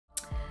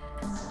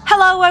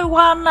Hello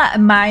everyone,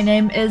 my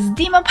name is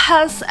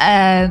DemonPass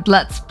and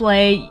let's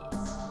play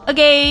a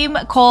game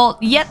called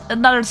Yet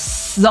Another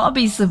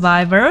Zombie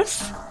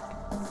Survivors.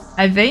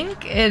 I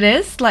think it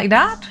is like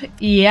that.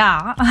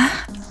 Yeah.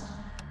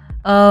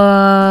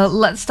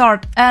 Let's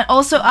start. And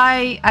also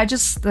I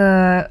just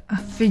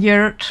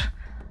figured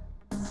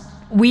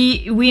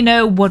we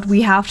know what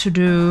we have to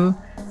do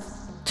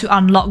to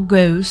unlock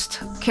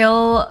Ghost.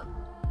 Kill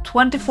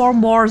 24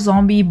 more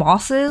zombie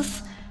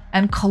bosses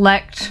and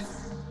collect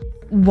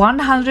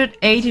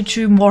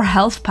 182 more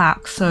health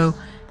packs. So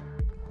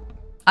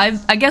I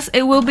guess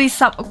it will be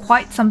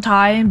quite some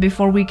time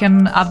before we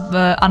can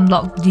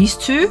unlock these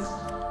two.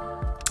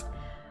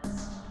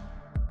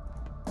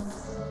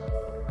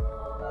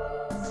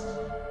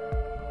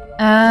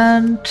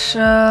 And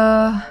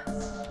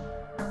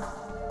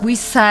we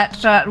said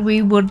that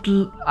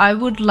I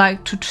would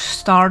like to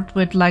start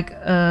with like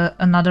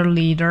another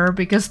leader,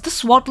 because the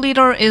SWAT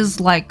leader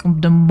is like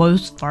the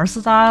most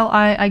versatile,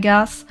 I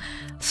guess.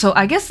 So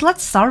I guess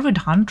let's start with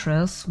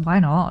Huntress. Why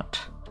not?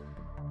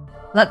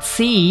 Let's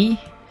see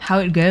how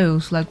it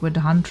goes like with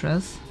the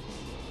Huntress.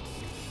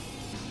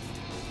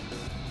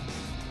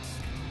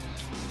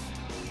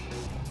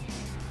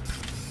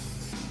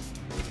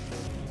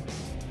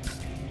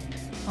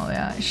 Oh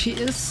yeah, she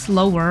is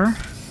slower.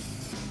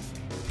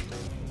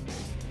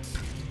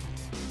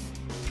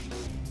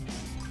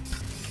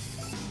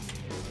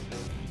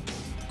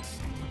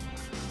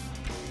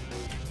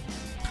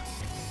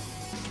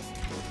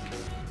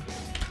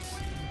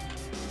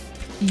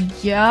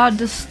 Yeah,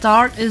 the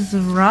start is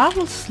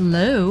rather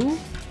slow.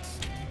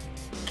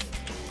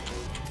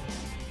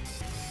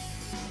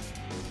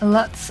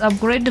 Let's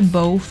upgrade the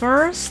bow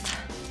first.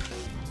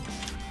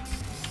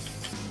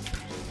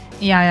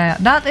 Yeah,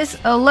 that is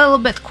a little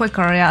bit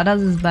quicker. Yeah, that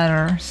is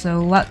better. So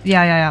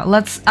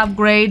let's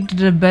upgrade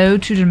the bow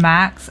to the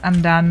max,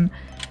 and then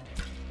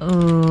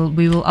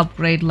we will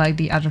upgrade like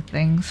the other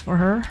things for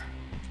her.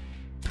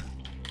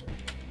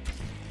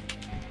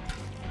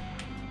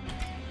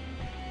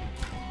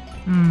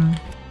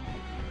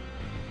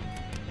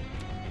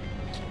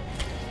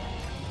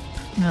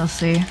 We'll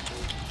see.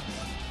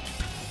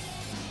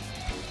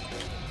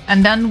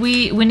 And then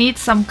we need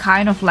some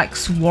kind of like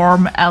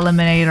swarm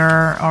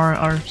eliminator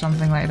or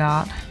something like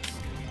that.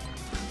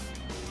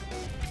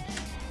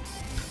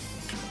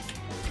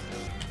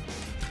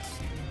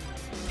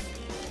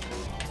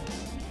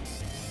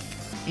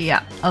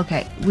 Yeah,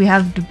 okay. We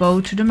have the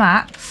bow to the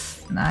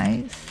max.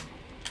 Nice.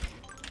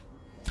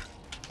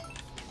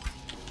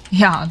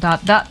 Yeah,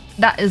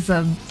 that is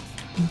a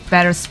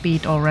better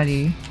speed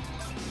already.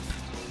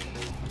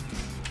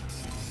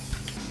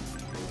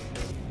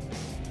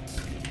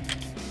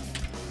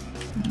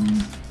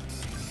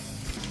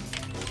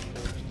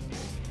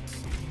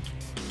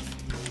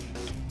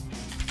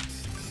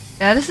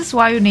 Yeah, this is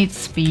why you need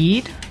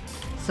speed,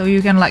 so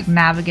you can like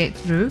navigate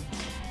through.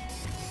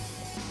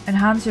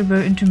 Enhance your bow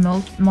into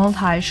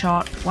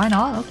multi-shot. Why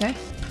not? Okay.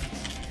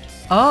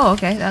 Oh,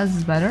 okay, that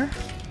is better.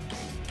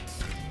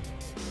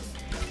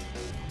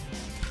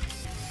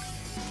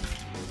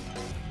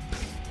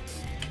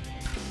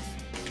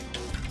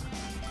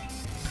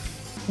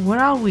 Where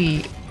are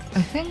we?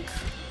 I think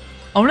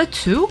only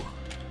 2?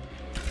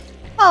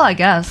 Well, I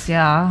guess,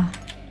 yeah.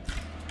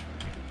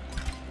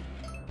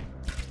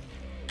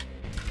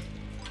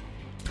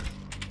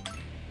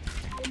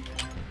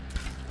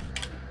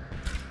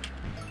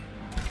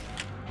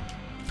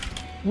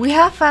 We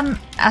have an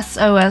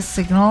SOS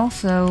signal,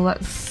 so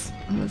let's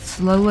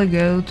slowly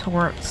go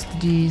towards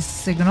the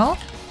signal.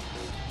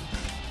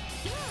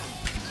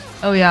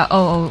 Oh yeah,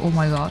 oh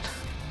my god.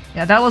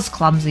 Yeah, that was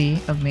clumsy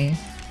of me.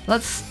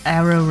 Let's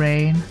arrow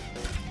rain.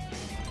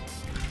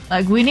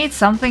 Like, we need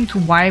something to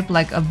wipe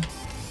like a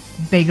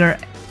bigger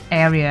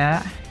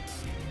area.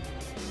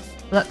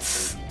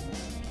 Let's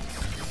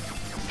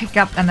pick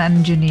up an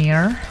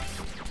engineer.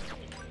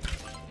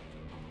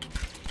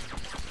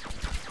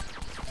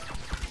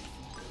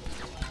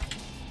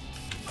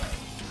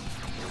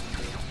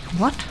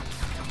 What?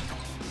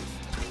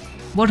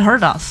 What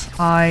hurt us?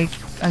 I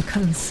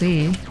couldn't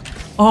see.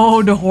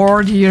 Oh, the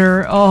Horde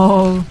here.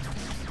 Oh.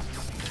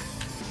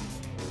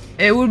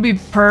 It would be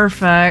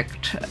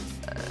perfect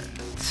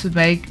to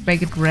make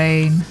it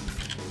rain.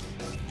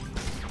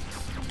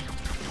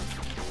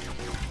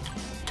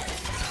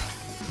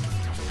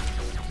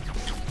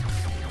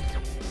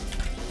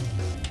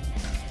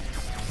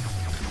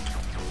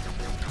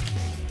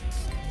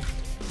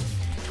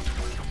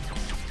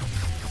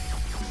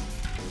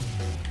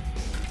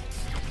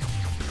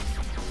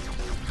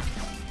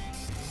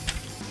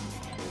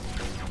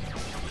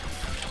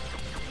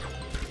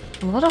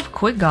 A lot of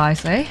quick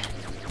guys, eh?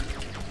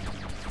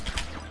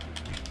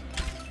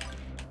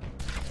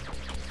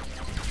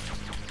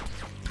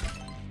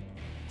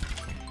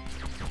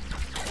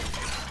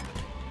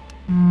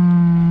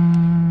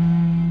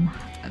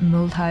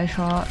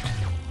 Multi-shot.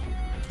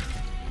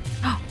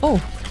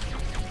 Oh!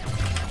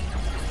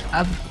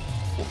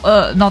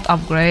 Not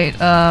upgrade.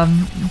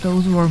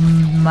 Those were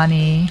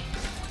money.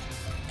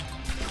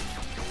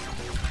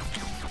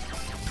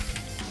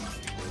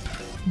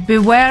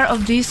 Beware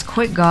of these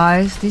quick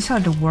guys. These are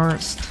the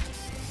worst.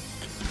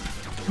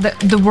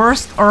 The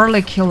worst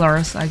early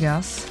killers, I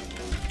guess.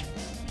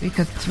 We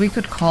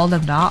could call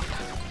them that.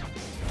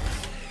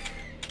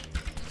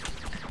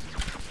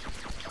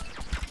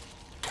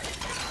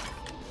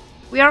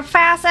 We are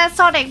fast as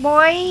Sonic,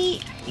 boy!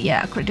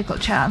 Yeah, critical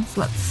chance.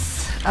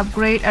 Let's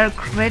upgrade our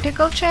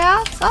critical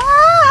chance.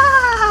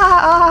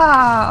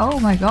 Ah! Oh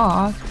my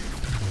god.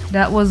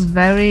 That was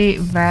very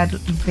bad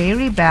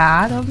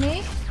of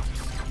me.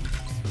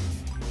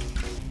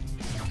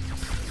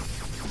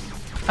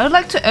 I would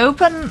like to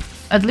open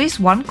at least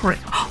one crit.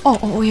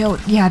 Oh,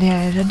 yeah,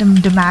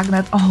 the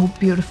magnet. Oh,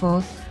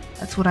 beautiful.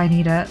 That's what I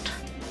needed.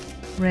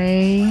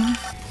 Rain.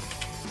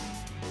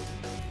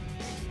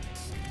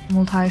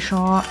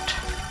 Multi-shot.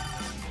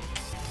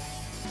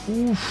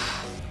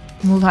 Oof.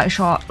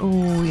 Multi-shot.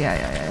 Oh,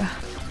 yeah.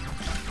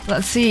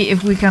 Let's see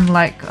if we can,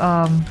 like,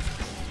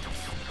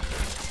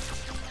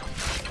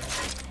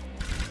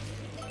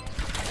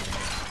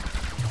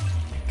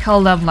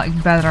 kill them,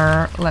 like,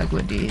 better, like,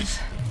 with these.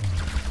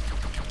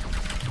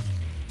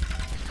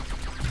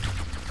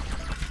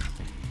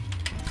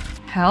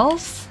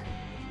 Health?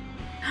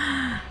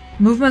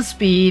 Movement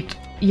speed.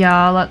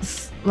 Yeah,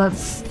 let's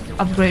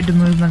upgrade the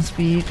movement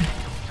speed.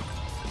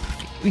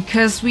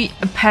 Because we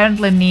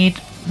apparently need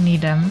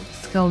them.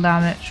 Skill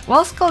damage.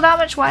 Well, skill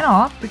damage, why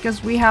not?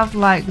 Because we have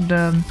like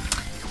the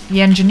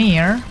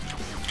engineer.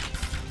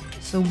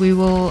 So we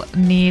will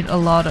need a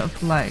lot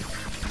of like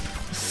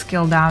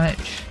skill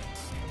damage.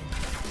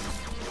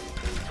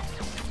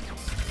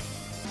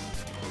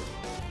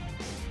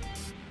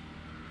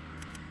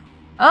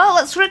 Oh,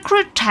 let's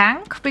recruit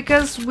tank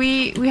because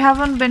we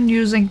haven't been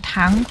using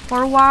tank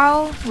for a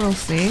while. We'll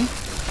see.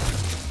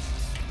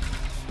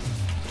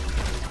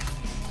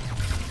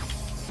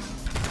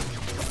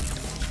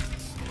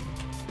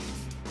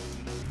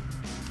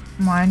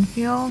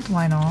 Minefield?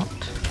 Why not?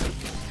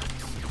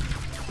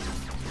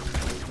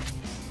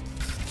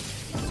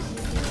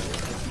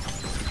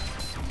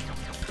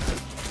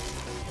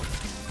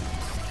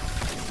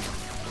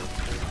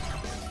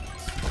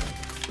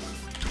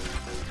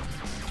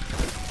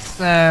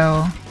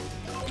 So...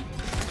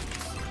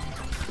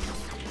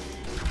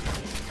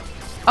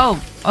 Oh,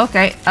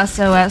 okay,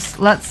 SOS.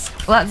 Let's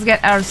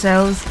get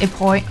ourselves a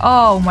point.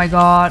 Oh my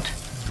god.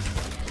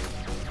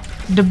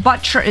 The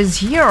butcher is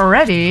here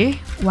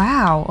already.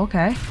 Wow,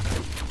 okay.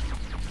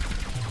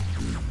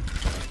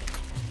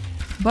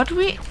 But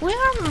we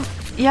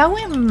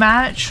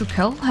managed to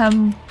kill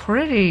him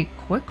pretty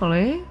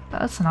quickly.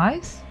 That's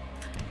nice.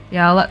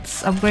 Yeah,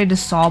 let's upgrade the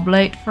saw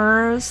blade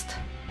first.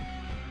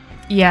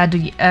 Yeah,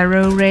 the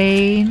arrow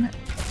rain.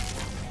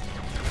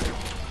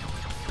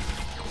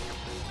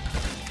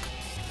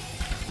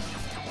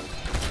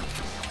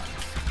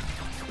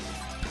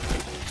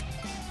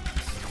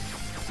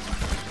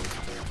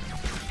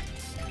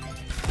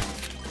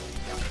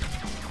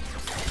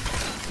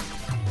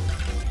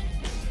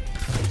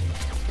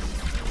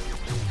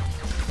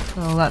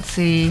 So let's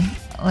see.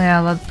 Yeah,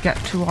 let's get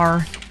to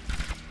our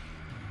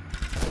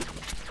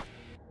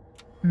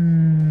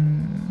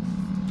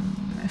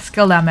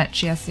skill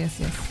damage. Yes.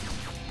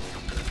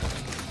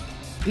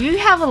 You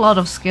have a lot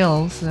of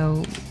skill,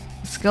 so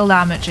skill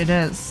damage it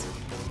is.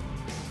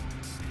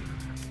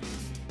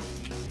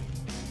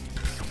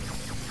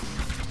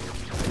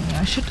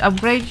 Yeah, I should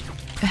upgrade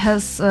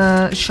his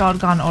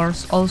shotgun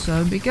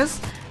also because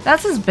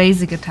that's his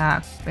basic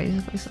attack,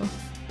 basically. So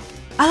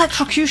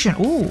electrocution.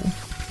 Ooh.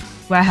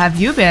 Where have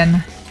you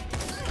been?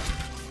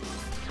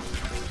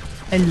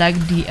 I like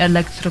the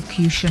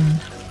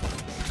electrocution.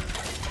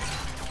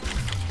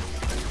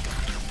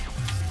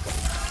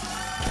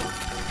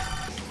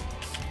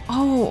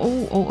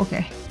 Oh,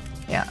 okay.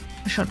 Yeah,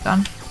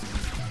 shotgun.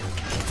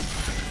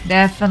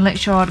 Definitely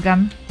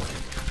shotgun.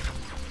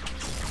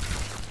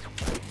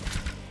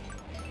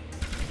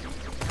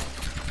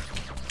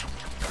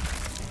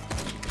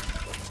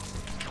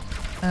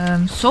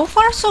 So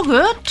far so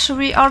good.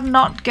 We are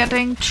not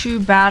getting too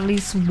badly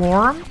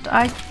swarmed,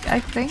 I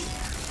think.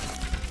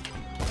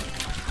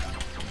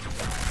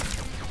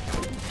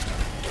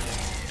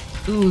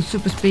 Ooh,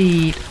 super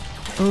speed.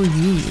 Oh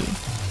yeah.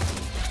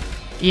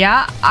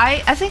 Yeah,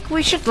 I think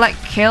we should like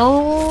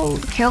kill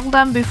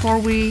them before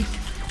we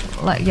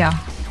like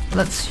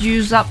let's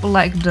use up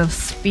like the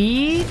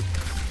speed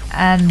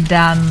and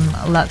then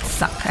let's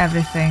suck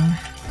everything.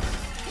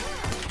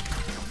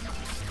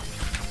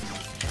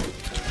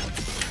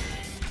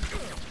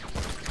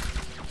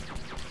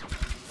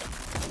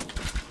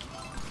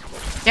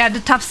 Yeah,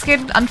 the tough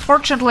skin,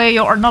 unfortunately,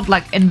 you are not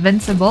like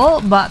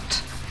invincible,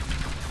 but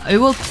it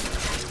will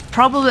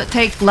probably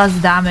take less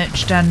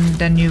damage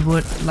than you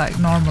would like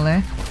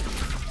normally.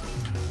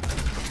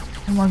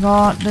 Oh my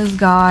god, this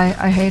guy,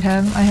 I hate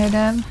him.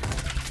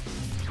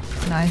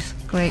 Nice,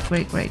 great.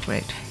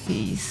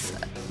 He's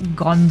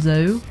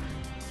gonzo.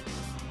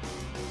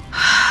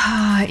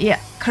 Yeah,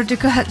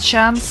 critical hit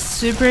chance,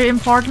 super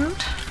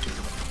important.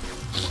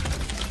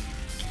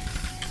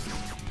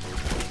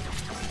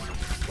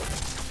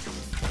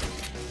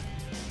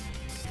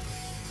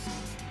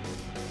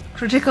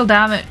 Critical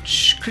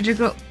damage.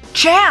 Critical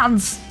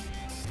chance!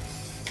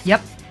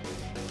 Yep.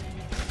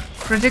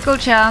 Critical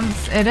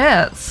chance it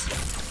is.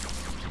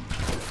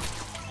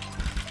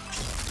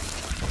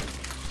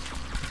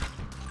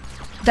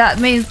 That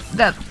means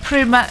that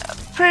pretty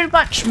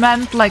much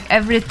meant like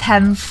every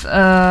 10th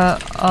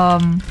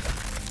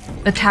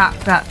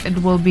attack that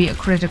it will be a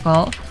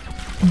critical.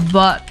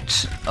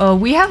 But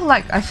we have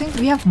like, I think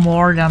we have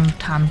more than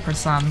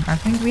 10%. I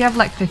think we have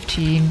like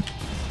 15,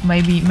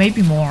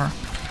 maybe more.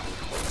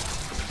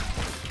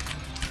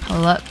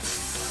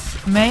 Let's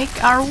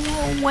make our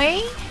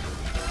way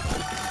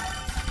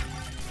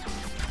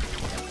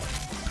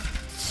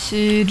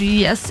to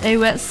the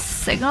SOS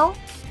signal.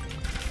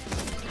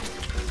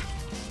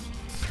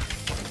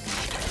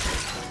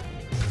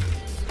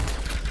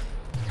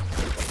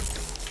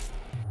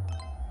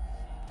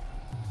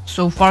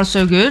 So far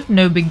so good,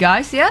 no big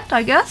guys yet,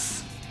 I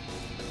guess.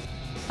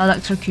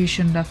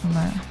 Electrocution,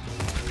 definitely.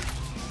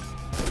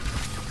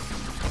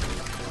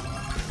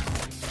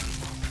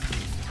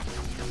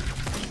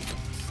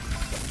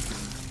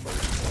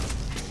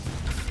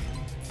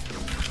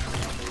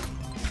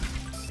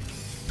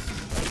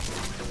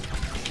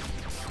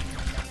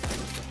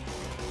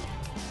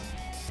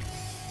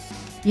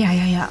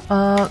 Yeah.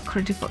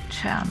 Critical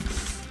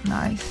chance.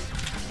 Nice.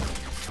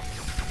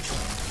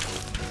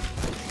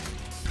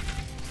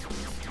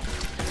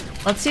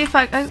 Let's see if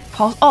I can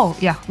pause. Oh,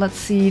 yeah, let's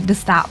see the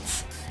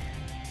stats.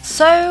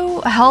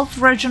 So, health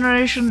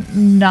regeneration,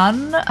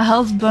 none.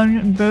 Health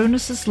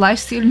bonuses,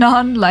 lifesteal,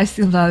 none.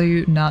 Lifesteal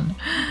value, none.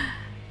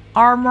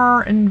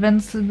 Armor,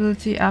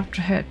 invincibility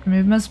after hit.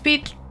 Movement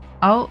speed.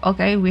 Oh,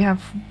 okay, we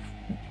have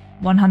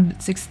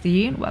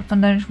 116.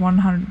 Weapon damage,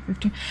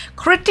 115.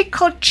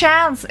 Critical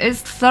chance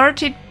is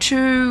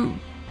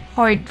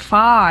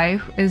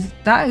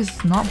 32.5. That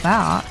is not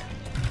bad.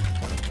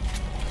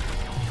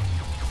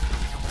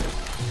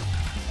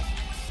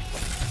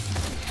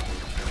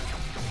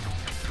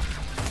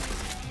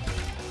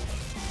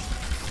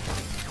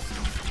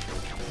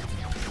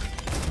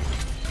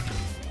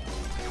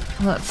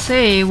 Let's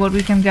see what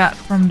we can get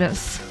from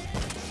this.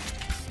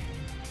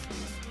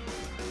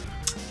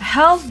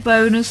 Health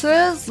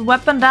bonuses,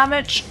 weapon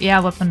damage. Yeah,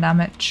 weapon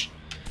damage.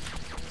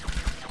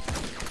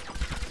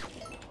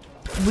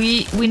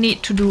 We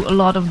need to do a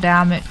lot of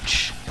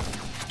damage.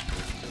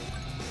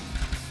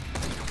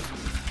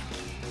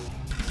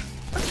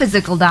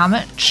 Physical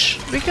damage,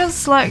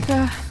 because like,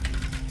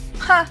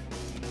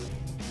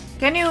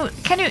 Can you?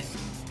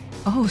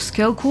 Oh,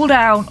 skill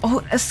cooldown.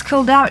 Oh, a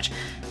skill damage.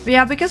 But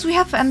yeah, because we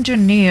have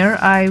engineer,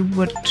 I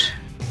would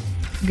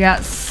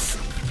guess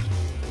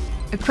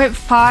equip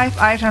 5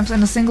 items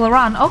in a single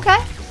run. Okay,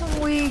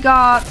 we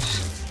got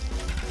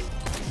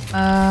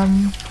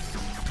an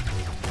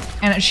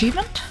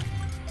achievement.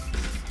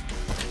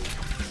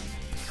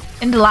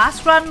 In the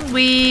last run,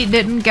 we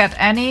didn't get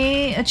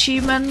any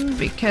achievement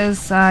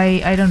because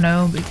I don't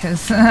know,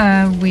 because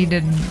we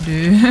didn't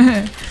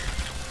do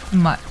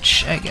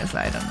much, I guess,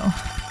 I don't know.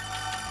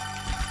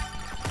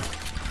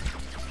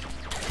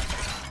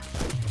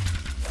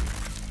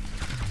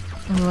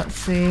 Let's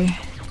see.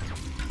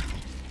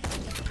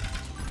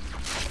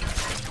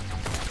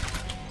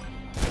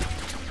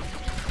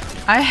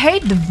 I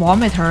hate the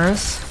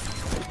vomiters.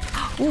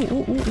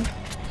 Ooh.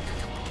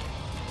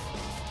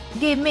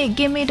 Give me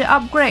the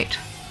upgrade.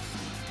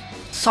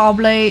 Saw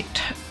blade,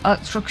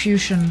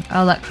 electrocution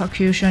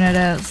it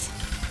is.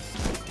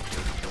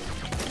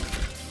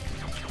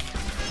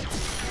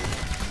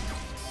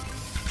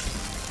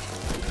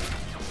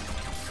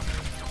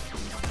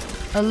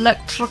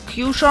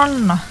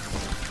 Electrocution.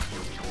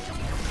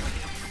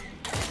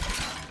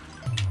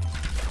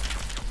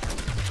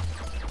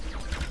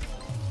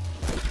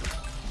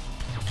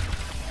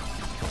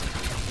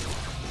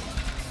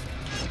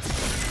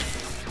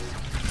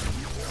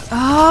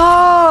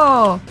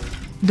 Oh,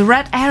 the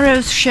red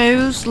arrows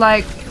shows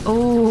like,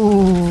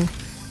 oh,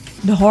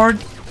 the Horde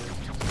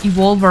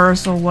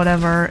evolvers or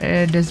whatever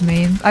this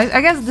means.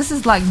 I guess this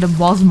is like the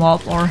boss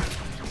mob, or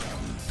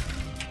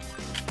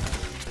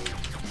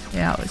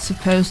yeah, it's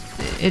supposed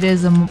it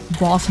is a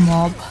boss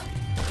mob.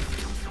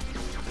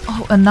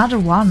 Oh, another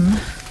one,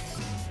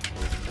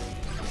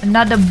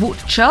 another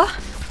butcher.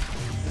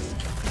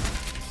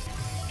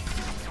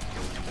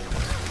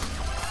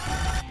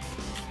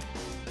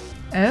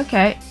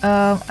 Okay,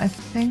 I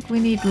think we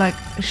need like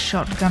a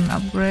shotgun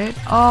upgrade.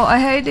 Oh, I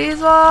hate these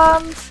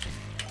ones!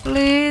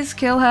 Please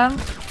kill him.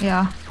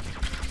 Yeah.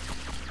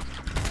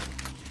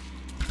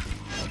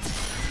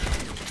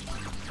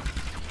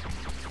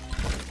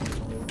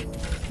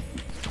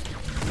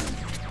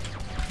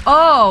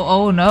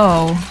 Oh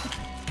no.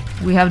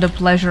 We have the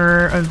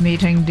pleasure of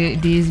meeting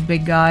these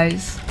big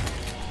guys.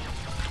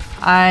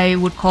 I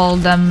would call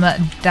them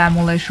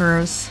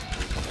demolishers.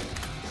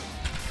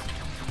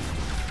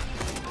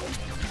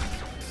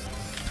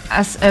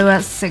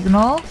 SOS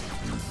signal?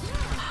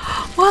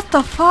 What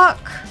the fuck?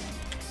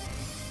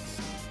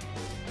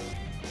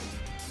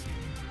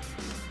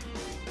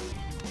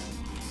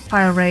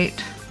 Fire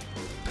rate.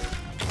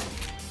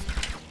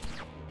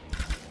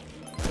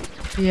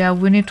 Yeah,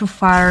 we need to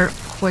fire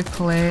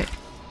quickly.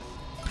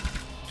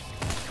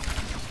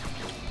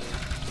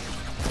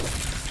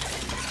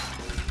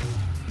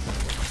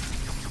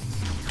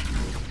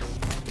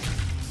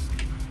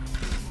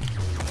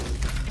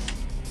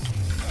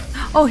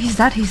 Oh, he's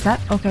dead, he's dead.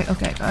 Okay,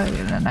 okay.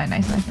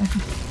 Nice.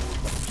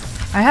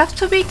 I have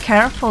to be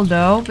careful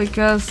though,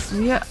 because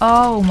we are—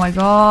 oh my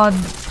god.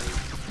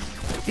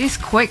 These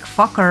quick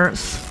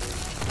fuckers.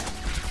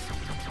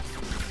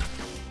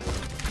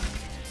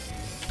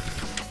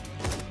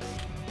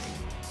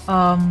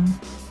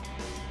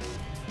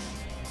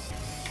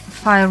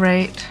 Fire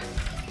rate.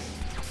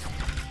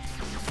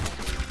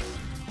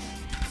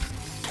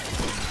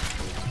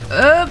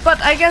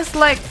 But I guess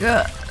like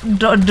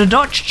the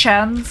dodge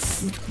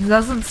chance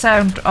doesn't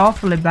sound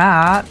awfully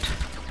bad.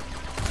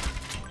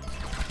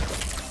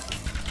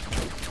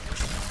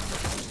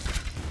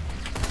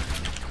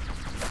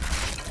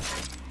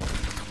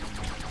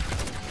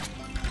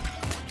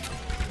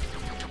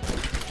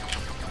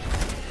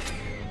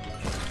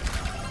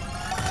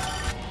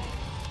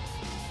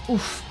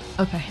 Oof,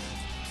 okay.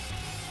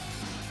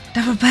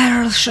 Double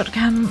barrel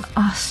shotgun,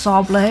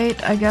 saw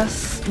blade. I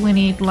guess we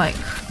need like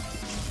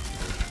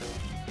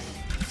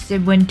the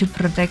wind to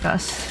protect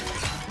us.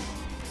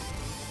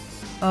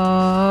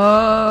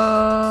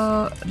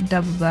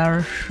 Double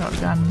barrel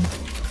shotgun.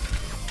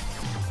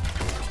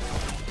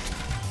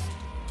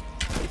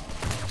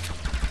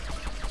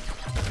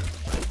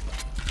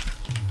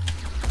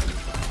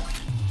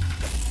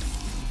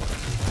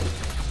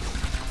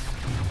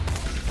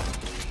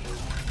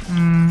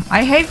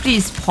 I hate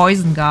these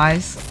poison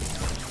guys.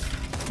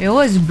 They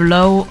always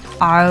blow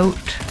out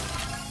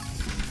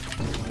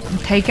and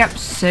take up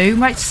so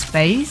much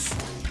space.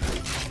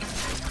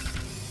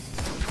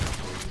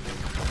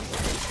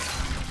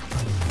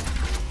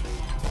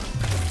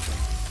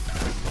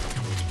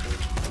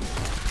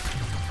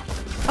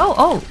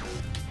 Oh!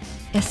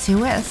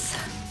 SOS.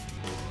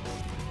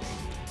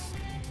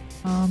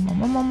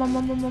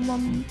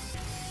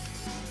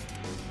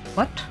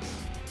 What?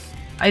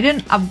 I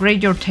didn't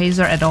upgrade your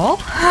taser at all?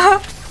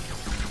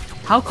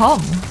 How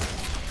come?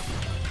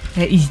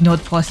 That is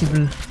not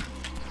possible.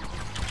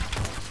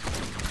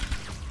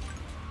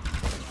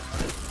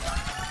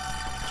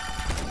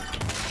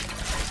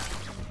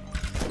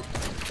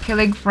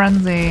 Killing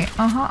frenzy.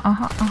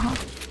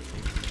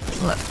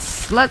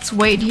 Let's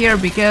wait here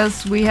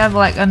because we have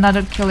like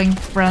another killing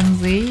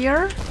frenzy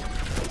here.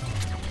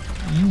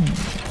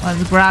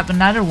 Let's grab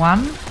another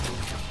one.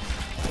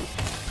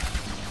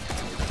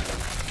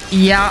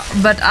 Yeah,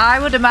 but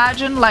I would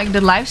imagine like the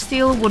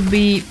lifesteal would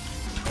be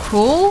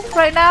cool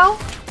right now.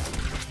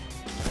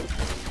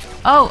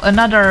 Oh,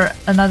 another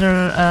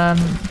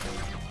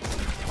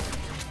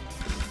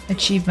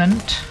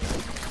achievement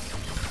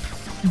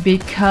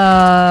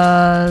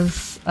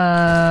because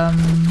I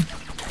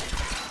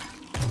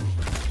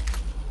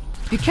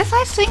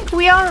think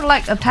we are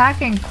like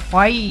attacking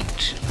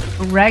quite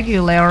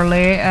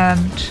regularly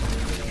and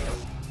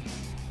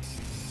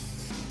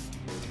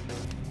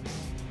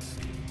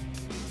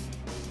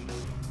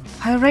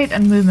fire rate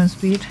and movement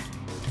speed.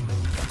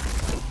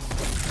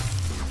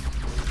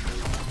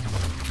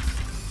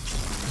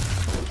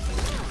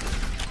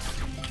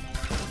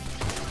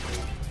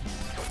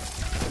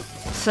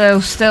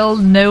 So still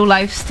no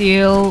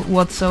lifesteal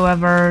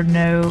whatsoever,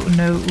 no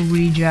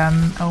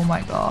regen. Oh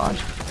my god.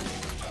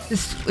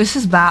 This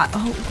is bad.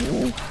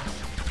 Oh.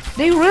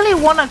 They really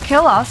wanna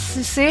kill us,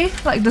 you see?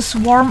 Like the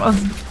swarm of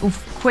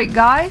quick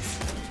guys.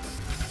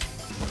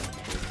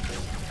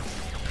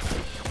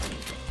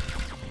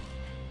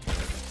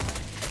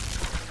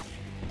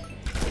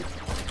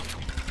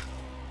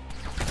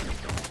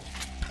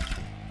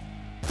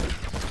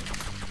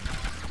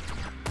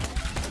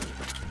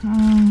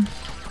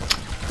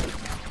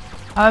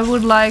 I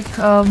would like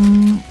a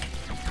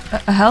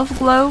health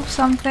glow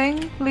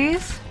something,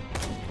 please.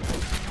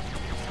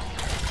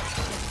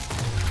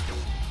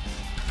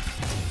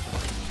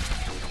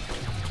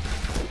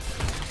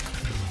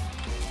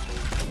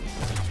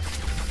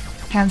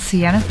 Can't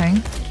see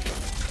anything.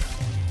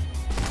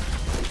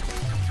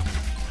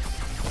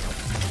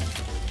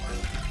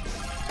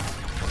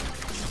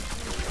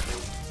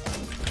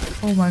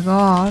 Oh my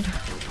god.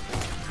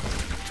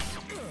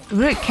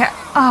 Really can't—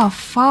 oh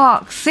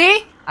fuck.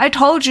 See? I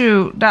told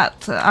you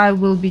that I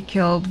will be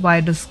killed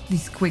by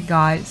these quick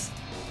guys.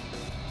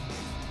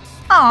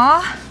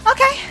 Ah,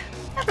 okay.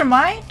 Never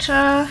mind.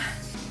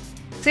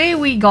 See,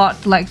 we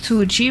got like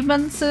 2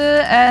 achievements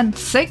and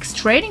 6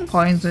 training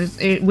points,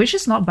 which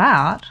is not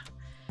bad.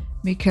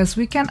 Because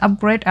we can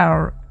upgrade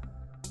our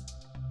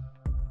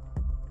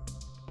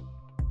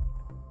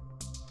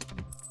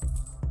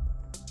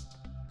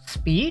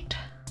speed.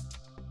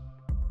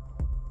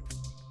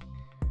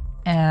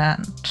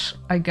 And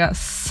I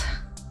guess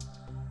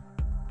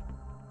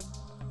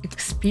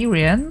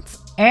experience,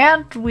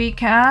 and we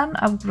can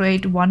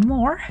upgrade one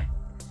more.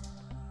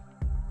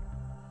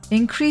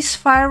 Increase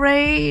fire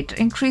rate,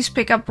 increase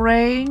pickup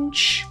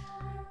range,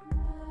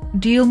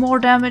 deal more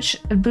damage,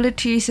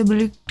 abilities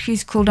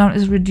cooldown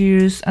is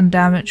reduced, and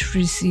damage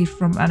received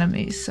from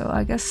enemies. So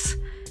I guess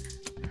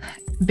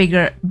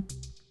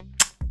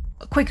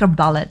quicker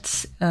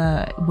bullets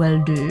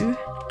will do.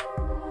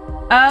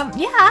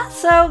 Yeah,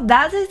 so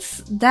that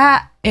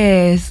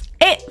is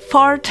it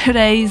for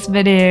today's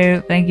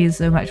video. Thank you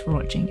so much for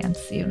watching and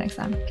see you next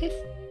time. Peace.